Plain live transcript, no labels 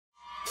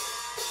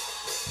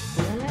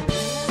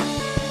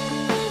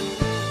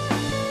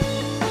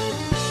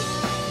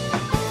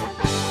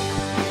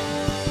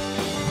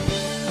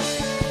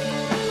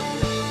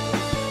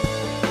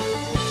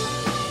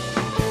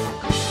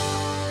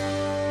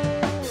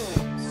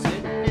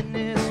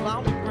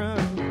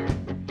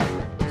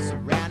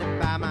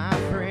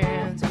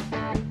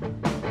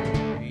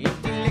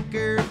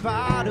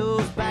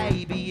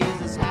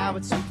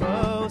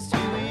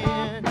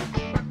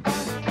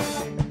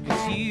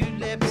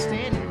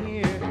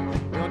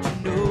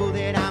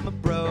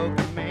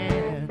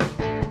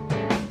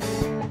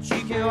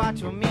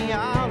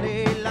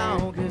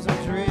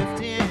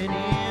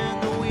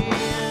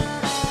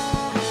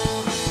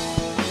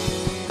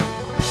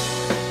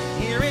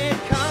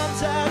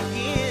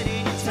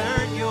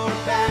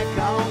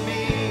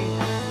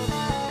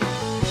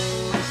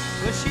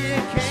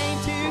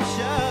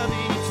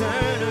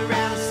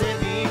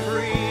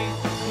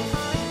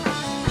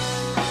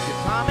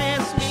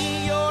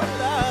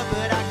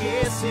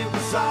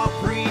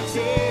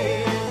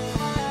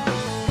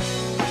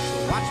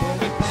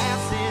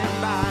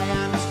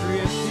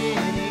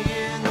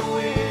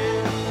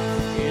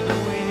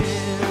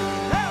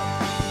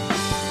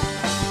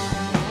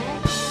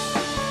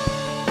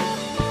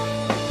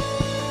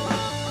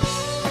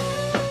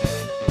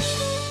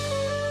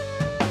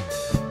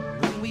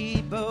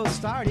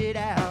started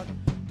out.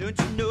 Don't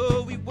you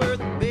know we were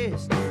the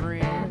best of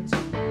friends?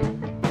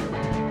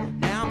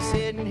 Now I'm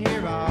sitting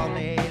here all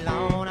day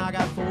long. I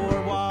got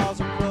four walls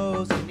I'm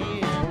closing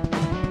in.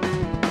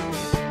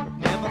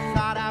 Never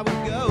thought I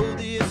would go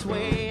this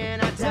way,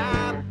 and I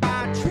died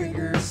by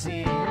trigger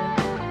sin.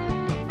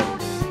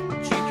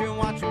 But you can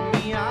watch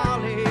me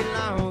all day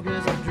long,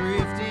 'cause I'm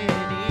drifting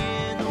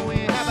in the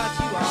wind. How about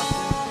you,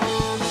 Austin?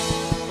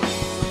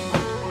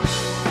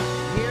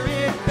 Here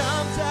it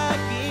comes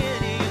again,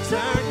 and you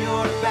turn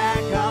your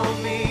back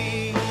on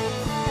me.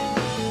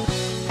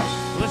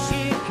 Well,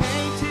 she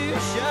came to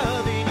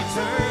shove, and you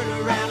turned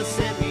around and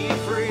set me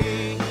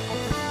free.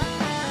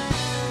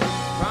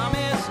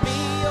 Promised me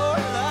your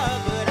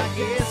love, but I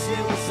guess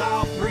it was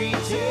all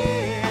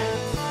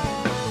pretense.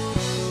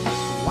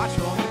 Watch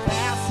for me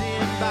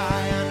passing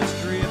by, I'm just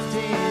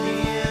drifting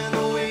in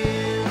the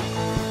wind,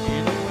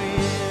 in the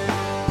wind.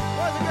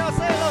 Boys and girls,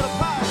 say hello to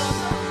Bart,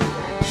 Russell.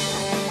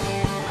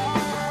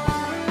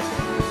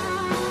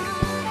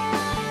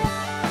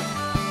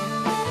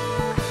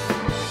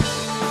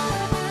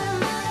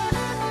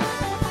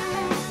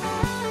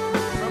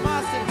 From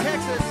Austin,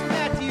 Texas,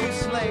 Matthew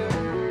Slater.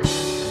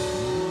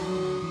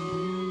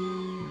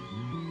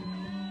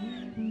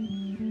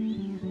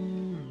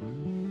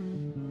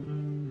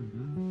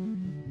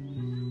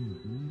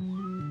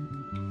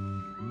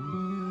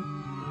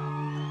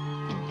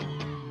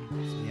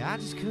 See, I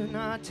just could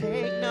not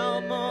take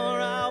no more.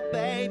 Oh,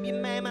 babe, you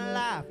made my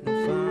life no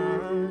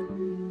fun.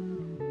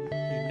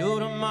 You know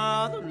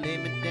tomorrow they'll lay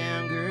me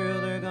down,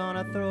 girl. They're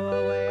gonna throw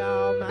away all